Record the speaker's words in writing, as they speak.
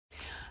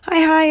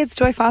Hi, it's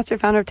Joy Foster,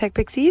 founder of Tech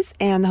Pixies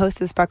and the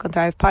host of the Sparkle and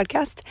Thrive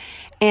podcast.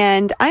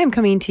 And I am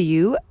coming to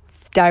you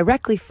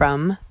directly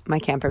from my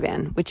camper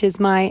van, which is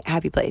my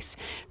happy place.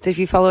 So if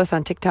you follow us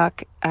on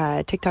TikTok,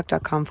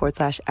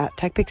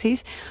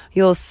 tiktok.com/@TechPixies,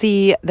 you'll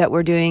see that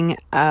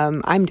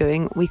I'm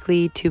doing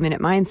weekly 2-minute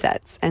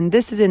mindsets. And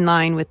this is in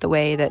line with the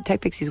way that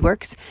Tech Pixies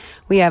works.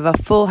 We have a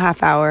full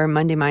half-hour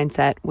Monday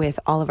mindset with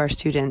all of our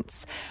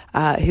students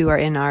who are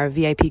in our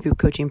VIP group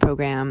coaching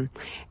program.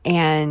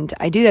 And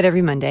I do that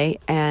every Monday.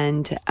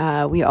 And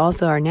we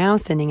also are now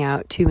sending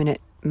out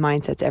 2-minute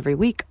mindsets every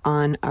week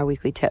on our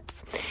weekly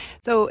tips.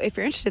 So if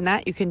you're interested in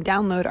that, you can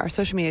download our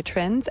social media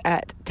trends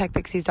at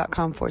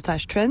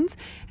techpixies.com/trends,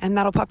 and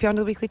that'll pop you onto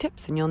the weekly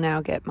tips, and you'll now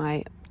get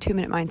my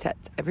 2-minute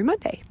mindsets every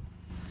Monday.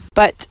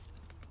 But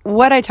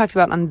what I talked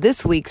about on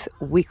this week's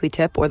weekly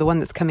tip, or the one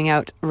that's coming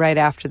out right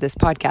after this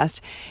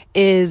podcast,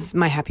 is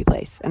my happy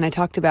place. And I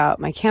talked about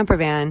my camper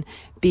van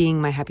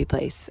being my happy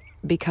place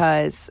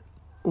because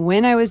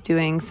when I was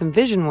doing some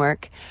vision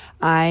work,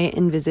 I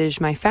envisaged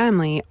my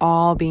family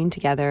all being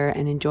together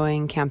and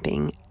enjoying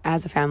camping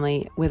as a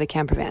family with a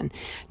camper van.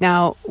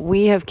 Now,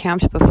 we have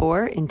camped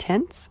before in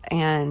tents,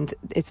 and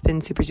it's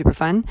been super, super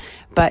fun,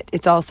 but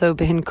it's also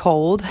been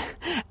cold,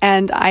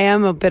 and I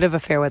am a bit of a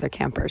fair weather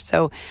camper.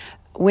 So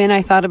when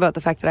I thought about the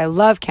fact that I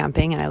love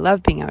camping and I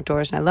love being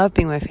outdoors and I love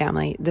being with my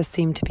family, this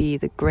seemed to be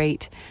the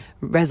great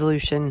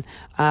resolution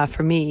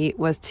for me,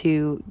 was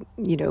to,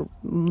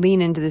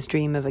 lean into this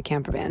dream of a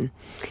camper van.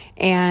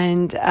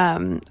 And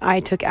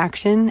I took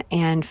action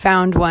and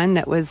found one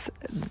that was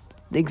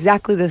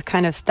exactly the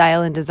kind of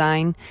style and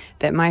design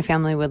that my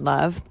family would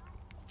love,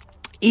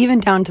 even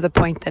down to the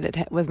point that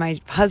it was my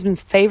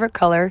husband's favorite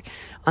color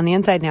on the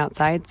inside and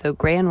outside. So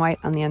gray and white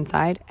on the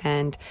inside,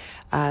 and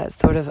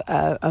sort of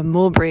a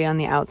mulberry on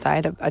the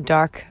outside, a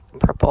dark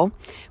purple,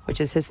 which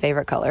is his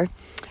favorite color.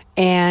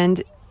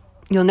 And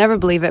you'll never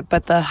believe it,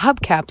 but the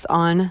hubcaps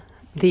on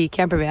the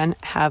camper van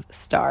have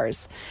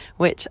stars,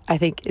 which I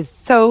think is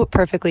so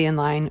perfectly in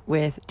line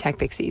with Tech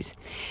Pixies.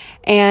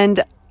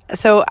 And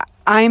so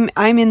I'm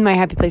in my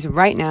happy place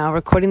right now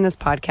recording this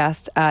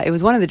podcast. It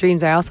was one of the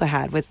dreams I also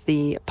had with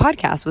the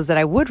podcast, was that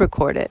I would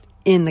record it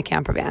in the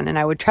camper van, and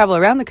I would travel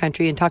around the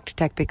country and talk to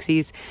Tech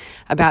Pixies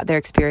about their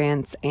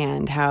experience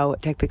and how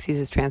Tech Pixies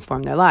has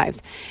transformed their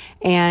lives.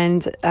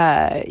 And,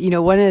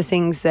 one of the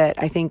things that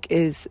I think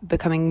is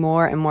becoming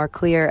more and more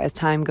clear as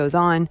time goes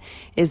on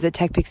is that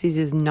Tech Pixies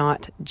is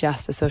not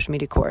just a social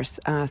media course.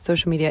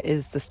 Social media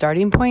is the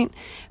starting point,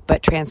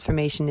 but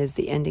transformation is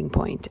the ending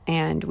point.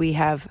 And we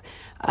have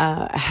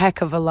a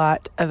heck of a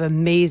lot of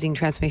amazing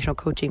transformational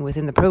coaching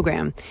within the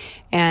program.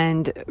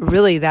 And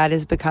really that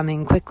is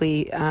becoming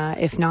quickly,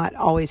 if not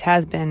always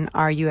has been,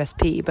 our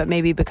USP, but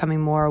maybe becoming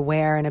more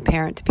aware and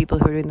apparent to people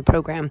who are doing the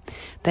program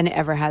than it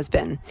ever has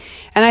been.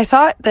 And I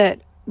thought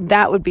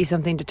that would be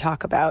something to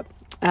talk about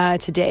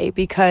today,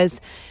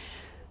 because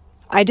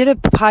I did a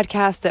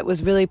podcast that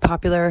was really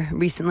popular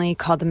recently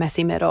called The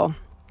Messy Middle.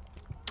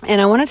 And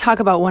I want to talk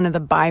about one of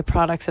the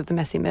byproducts of the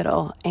messy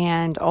middle.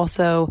 And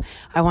also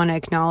I want to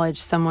acknowledge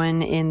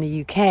someone in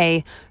the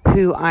UK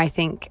who I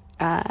think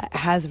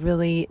has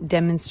really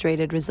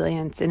demonstrated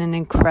resilience in an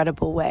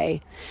incredible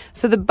way.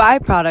 So the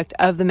byproduct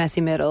of the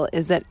messy middle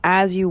is that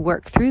as you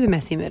work through the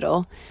messy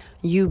middle,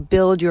 you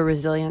build your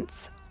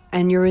resilience.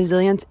 And your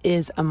resilience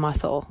is a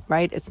muscle,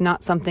 right? It's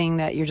not something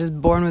that you're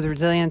just born with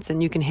resilience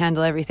and you can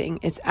handle everything.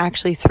 It's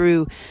actually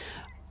through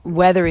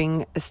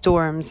weathering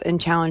storms and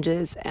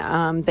challenges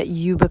that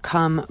you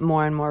become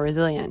more and more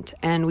resilient.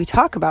 And we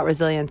talk about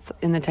resilience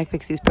in the Tech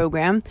Pixies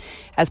program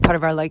as part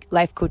of our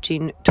life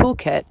coaching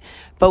toolkit,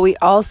 but we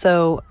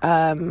also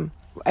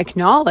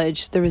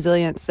acknowledge the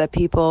resilience that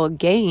people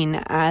gain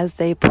as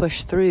they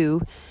push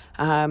through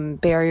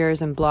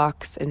barriers and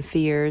blocks and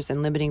fears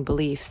and limiting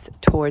beliefs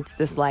towards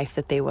this life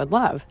that they would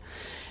love.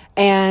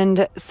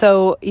 And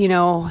so,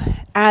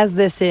 as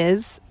this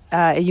is,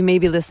 you may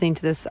be listening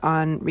to this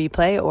on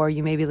replay, or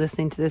you may be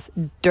listening to this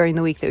during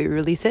the week that we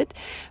release it.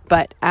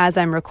 But as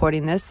I'm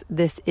recording this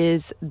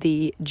is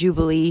the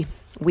Jubilee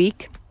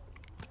week.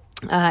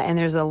 And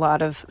there's a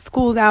lot of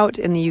schools out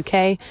in the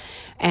UK,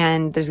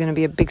 and there's going to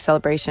be a big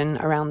celebration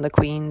around the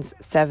Queen's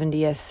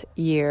 70th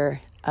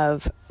year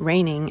of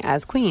reigning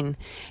as Queen.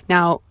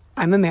 Now,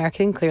 I'm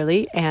American,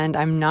 clearly, and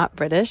I'm not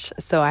British,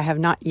 so I have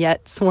not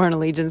yet sworn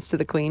allegiance to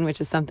the Queen, which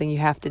is something you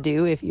have to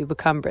do if you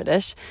become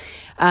British.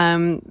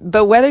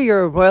 But whether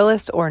you're a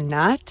royalist or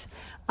not,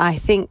 I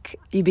think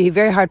you'd be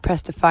very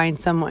hard-pressed to find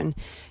someone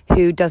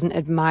who doesn't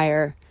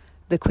admire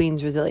the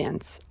Queen's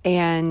resilience.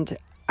 And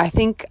I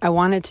think I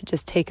wanted to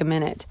just take a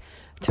minute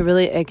to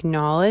really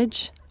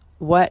acknowledge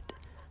what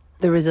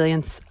the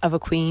resilience of a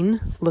queen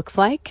looks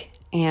like,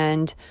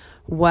 and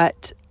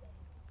what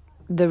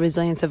the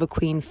resilience of a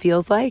queen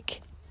feels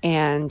like,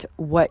 and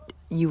what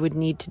you would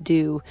need to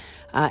do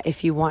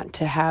if you want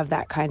to have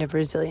that kind of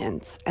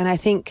resilience. And I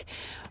think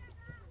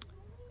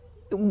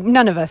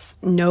none of us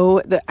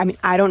know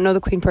I don't know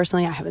the Queen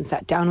personally. I haven't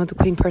sat down with the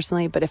Queen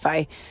personally, but if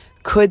I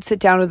could sit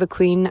down with the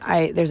Queen,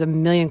 there's a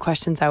million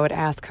questions I would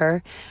ask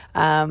her.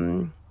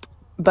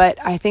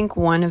 But I think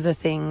one of the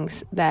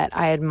things that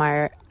I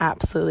admire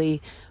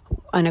absolutely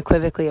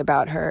unequivocally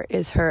about her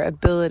is her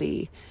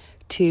ability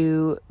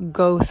to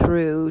go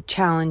through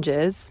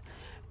challenges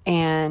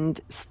and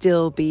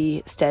still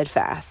be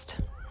steadfast.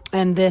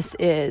 And this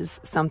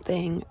is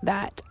something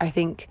that I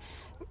think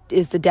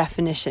is the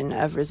definition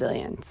of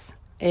resilience,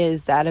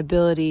 is that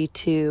ability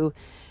to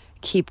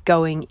keep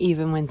going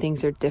even when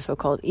things are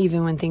difficult,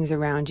 even when things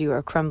around you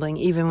are crumbling,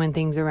 even when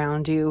things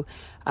around you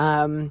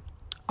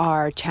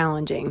are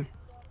challenging.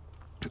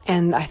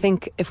 And I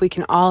think if we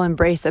can all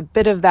embrace a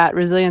bit of that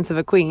resilience of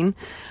a queen,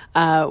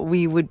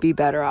 we would be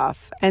better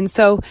off. And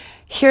so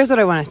here's what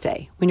I want to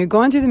say. When you're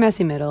going through the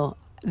messy middle,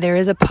 there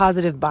is a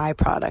positive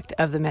byproduct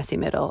of the messy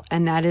middle,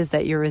 and that is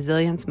that your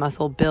resilience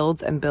muscle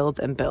builds and builds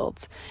and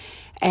builds.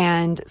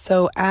 And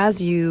so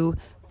as you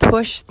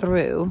push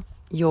through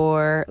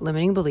your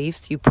limiting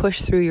beliefs, you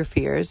push through your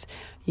fears,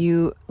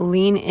 you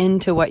lean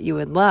into what you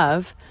would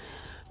love,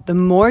 the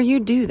more you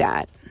do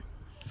that,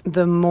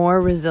 the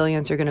more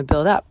resilience you're going to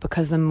build up,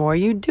 because the more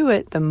you do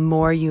it, the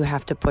more you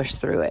have to push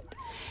through it.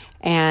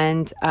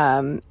 And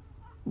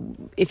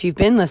if you've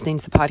been listening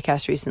to the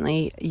podcast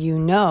recently, you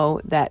know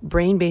that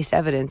brain-based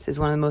evidence is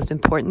one of the most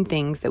important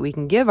things that we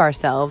can give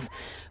ourselves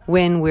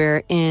when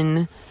we're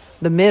in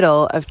the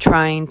middle of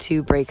trying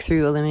to break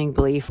through a limiting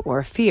belief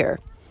or fear.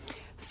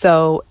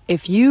 So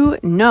if you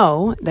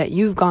know that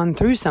you've gone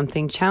through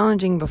something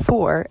challenging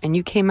before and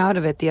you came out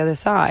of it the other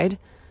side,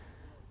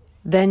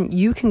 then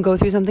you can go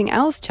through something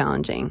else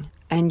challenging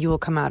and you will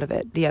come out of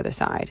it the other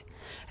side.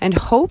 And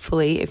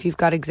hopefully, if you've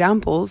got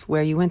examples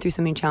where you went through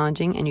something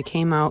challenging and you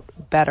came out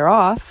better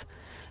off,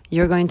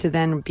 you're going to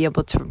then be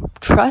able to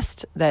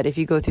trust that if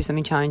you go through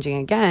something challenging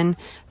again,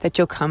 that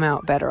you'll come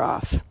out better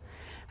off.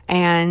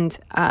 And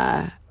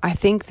I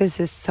think this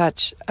is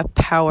such a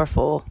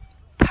powerful,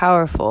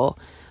 powerful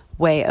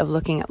way of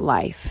looking at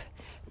life.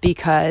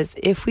 Because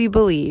if we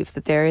believe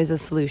that there is a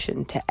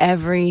solution to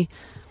every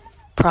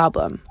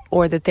problem,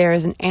 or that there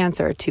is an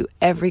answer to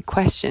every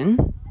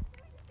question,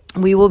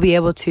 we will be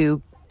able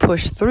to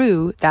push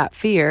through that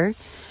fear,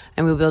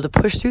 and we'll be able to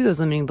push through those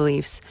limiting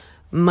beliefs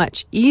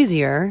much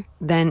easier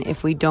than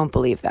if we don't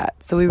believe that.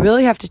 So we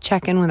really have to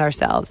check in with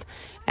ourselves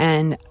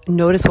and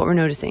notice what we're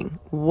noticing.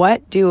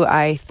 What do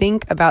I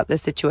think about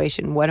this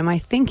situation? What am I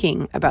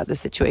thinking about this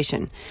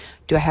situation?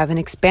 Do I have an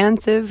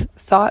expansive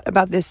thought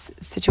about this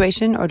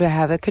situation, or do I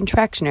have a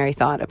contractionary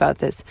thought about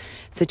this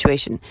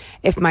situation?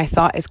 If my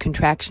thought is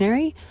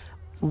contractionary,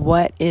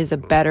 what is a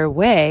better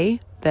way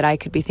that I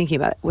could be thinking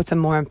about it? What's a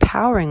more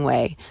empowering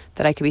way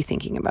that I could be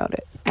thinking about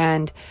it?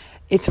 And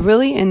it's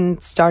really in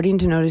starting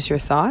to notice your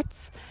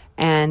thoughts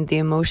and the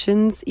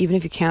emotions. Even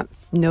if you can't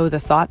know the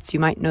thoughts, you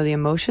might know the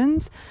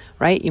emotions,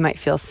 right? You might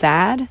feel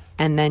sad,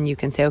 and then you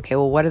can say, okay,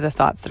 well, what are the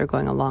thoughts that are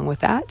going along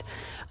with that?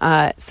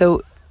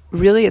 So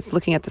really, it's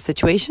looking at the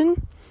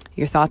situation,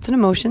 your thoughts and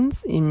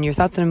emotions, and your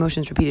thoughts and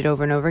emotions repeated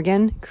over and over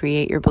again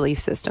create your belief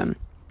system.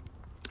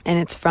 And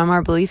it's from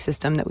our belief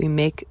system that we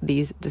make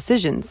these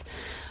decisions.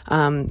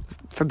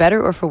 For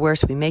better or for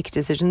worse, we make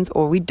decisions,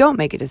 or we don't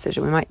make a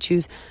decision. We might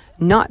choose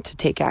not to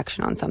take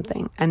action on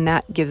something, and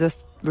that gives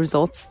us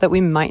results that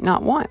we might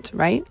not want,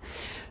 right?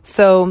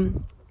 So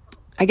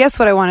I guess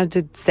what I wanted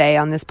to say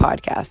on this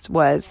podcast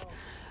was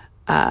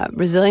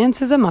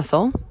resilience is a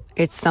muscle.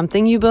 It's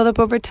something you build up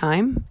over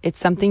time. It's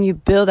something you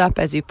build up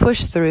as you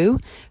push through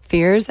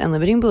fears and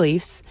limiting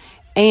beliefs,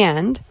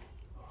 and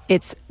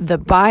it's the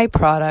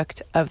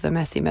byproduct of the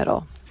messy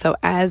middle. So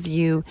as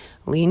you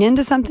lean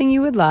into something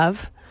you would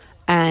love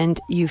and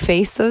you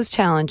face those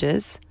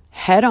challenges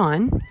head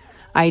on,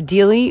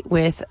 ideally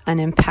with an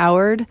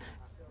empowered,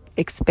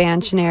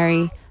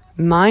 expansionary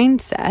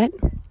mindset,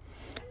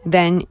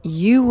 then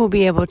you will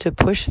be able to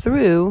push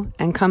through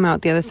and come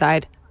out the other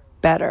side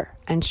better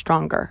and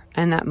stronger.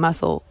 And that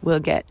muscle will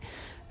get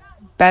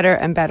better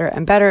and better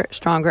and better,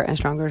 stronger and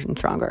stronger and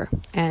stronger.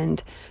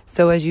 And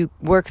so as you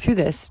work through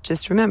this,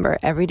 just remember,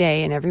 every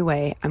day in every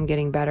way, I'm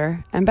getting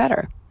better and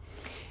better.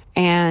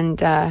 And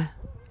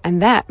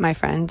that, my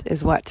friend,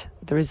 is what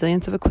the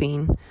resilience of a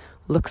queen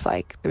looks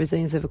like. The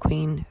resilience of a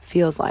queen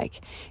feels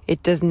like.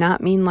 It does not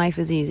mean life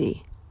is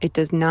easy. It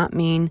does not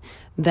mean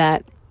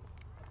that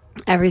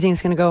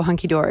everything's going to go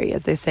hunky-dory,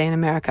 as they say in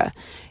America.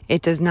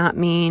 It does not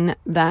mean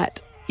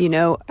that,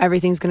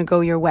 everything's going to go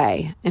your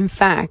way. In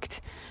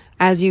fact,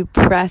 as you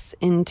press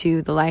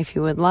into the life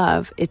you would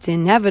love, it's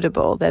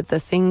inevitable that the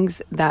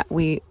things that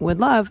we would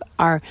love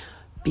are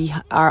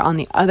on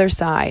the other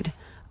side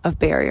of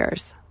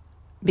barriers.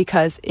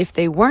 Because if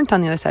they weren't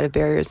on the other side of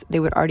barriers, they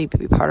would already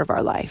be part of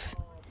our life.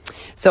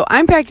 So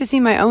I'm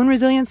practicing my own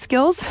resilience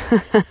skills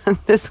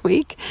this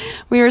week.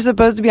 We are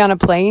supposed to be on a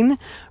plane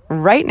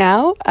right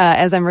now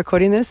as I'm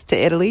recording this to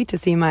Italy to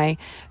see my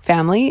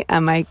family.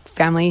 My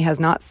family has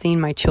not seen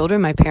my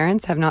children. My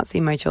parents have not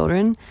seen my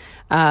children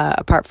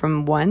apart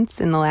from once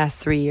in the last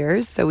 3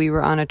 years. So we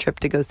were on a trip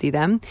to go see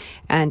them,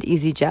 and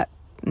EasyJet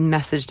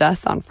messaged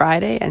us on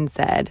Friday and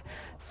said,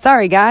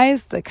 sorry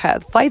guys, the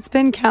flight's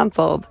been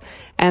canceled.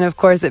 And of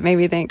course it made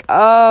me think,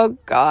 oh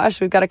gosh,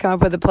 we've got to come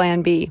up with a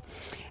plan B.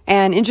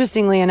 And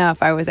interestingly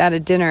enough, I was at a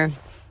dinner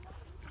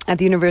at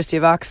the University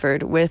of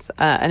Oxford with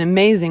an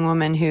amazing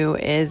woman who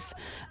is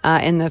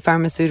in the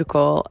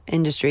pharmaceutical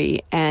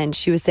industry. And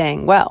she was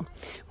saying, well,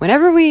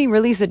 whenever we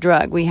release a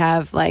drug, we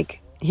have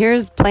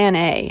here's plan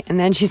A. And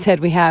then she said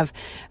we have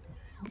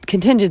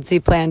contingency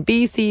plan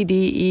B, C,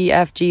 D, E,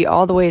 F, G,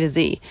 all the way to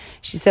Z.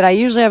 She said, I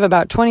usually have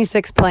about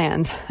 26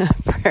 plans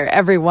for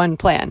every one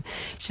plan.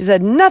 She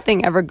said,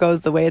 nothing ever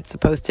goes the way it's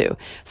supposed to.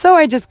 So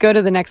I just go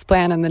to the next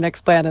plan and the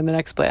next plan and the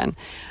next plan.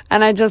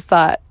 And I just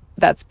thought,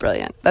 that's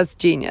brilliant. That's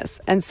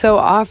genius. And so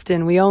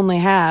often we only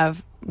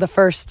have the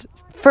first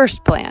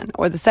plan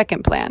or the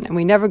second plan, and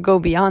we never go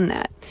beyond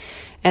that.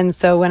 And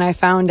so when I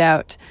found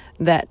out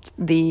that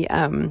the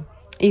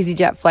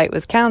EasyJet flight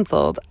was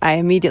canceled, I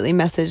immediately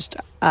messaged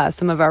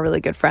some of our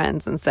really good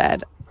friends and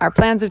said, our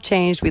plans have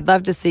changed. We'd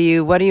love to see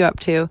you. What are you up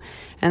to?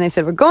 And they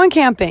said, we're going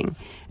camping.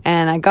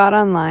 And I got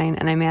online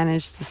and I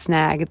managed to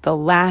snag the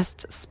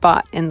last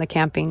spot in the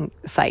camping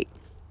site.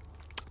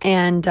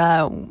 And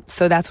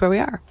so that's where we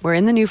are. We're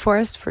in the New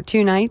Forest for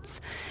 2 nights,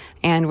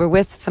 and we're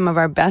with some of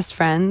our best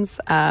friends.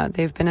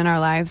 They've been in our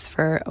lives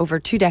for over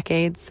 2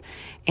 decades,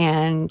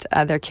 and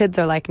their kids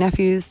are like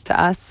nephews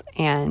to us,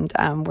 and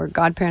we're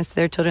godparents to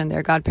their children.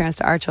 They're godparents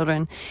to our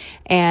children.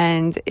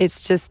 And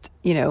it's just,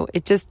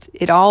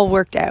 it all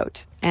worked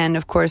out. And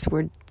of course,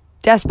 we're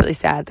desperately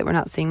sad that we're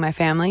not seeing my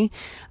family.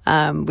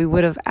 We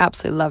would have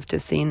absolutely loved to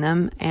have seen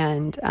them.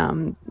 And,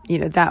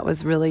 that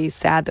was really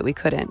sad that we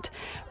couldn't.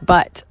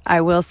 But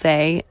I will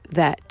say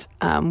that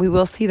we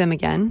will see them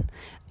again,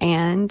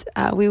 and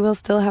we will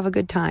still have a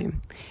good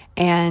time.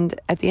 And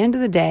at the end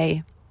of the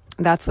day,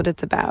 that's what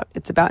it's about.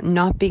 It's about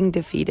not being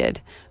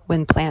defeated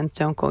when plans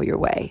don't go your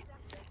way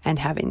and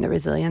having the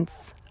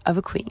resilience of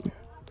a queen.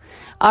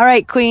 All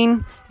right,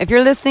 queen, if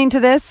you're listening to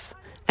this,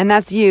 and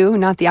that's you,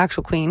 not the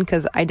actual queen,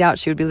 because I doubt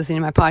she would be listening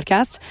to my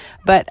podcast.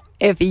 But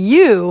if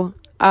you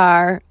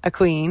are a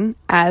queen,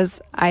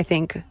 as I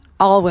think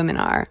all women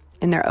are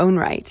in their own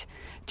right,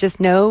 just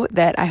know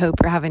that I hope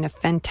you're having a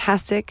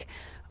fantastic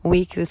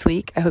week this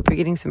week. I hope you're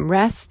getting some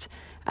rest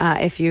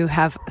if you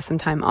have some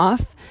time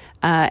off.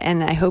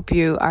 And I hope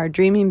you are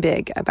dreaming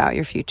big about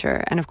your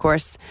future. And of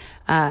course,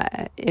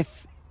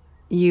 if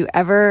you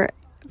ever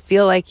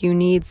feel like you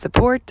need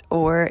support,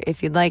 or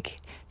if you'd like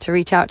to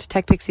reach out to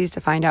Tech Pixies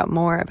to find out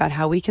more about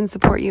how we can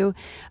support you,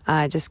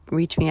 just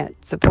reach me at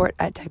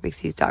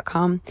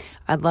support@techpixies.com.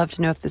 I'd love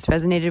to know if this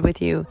resonated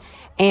with you.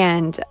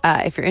 And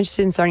if you're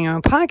interested in starting your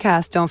own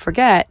podcast, don't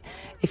forget,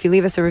 if you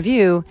leave us a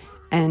review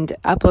and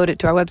upload it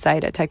to our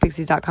website at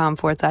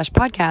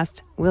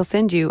techpixies.com/podcast, we'll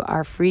send you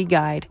our free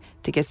guide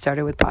to get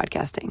started with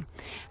podcasting.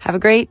 Have a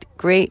great,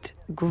 great,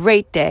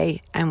 great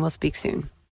day, and we'll speak soon.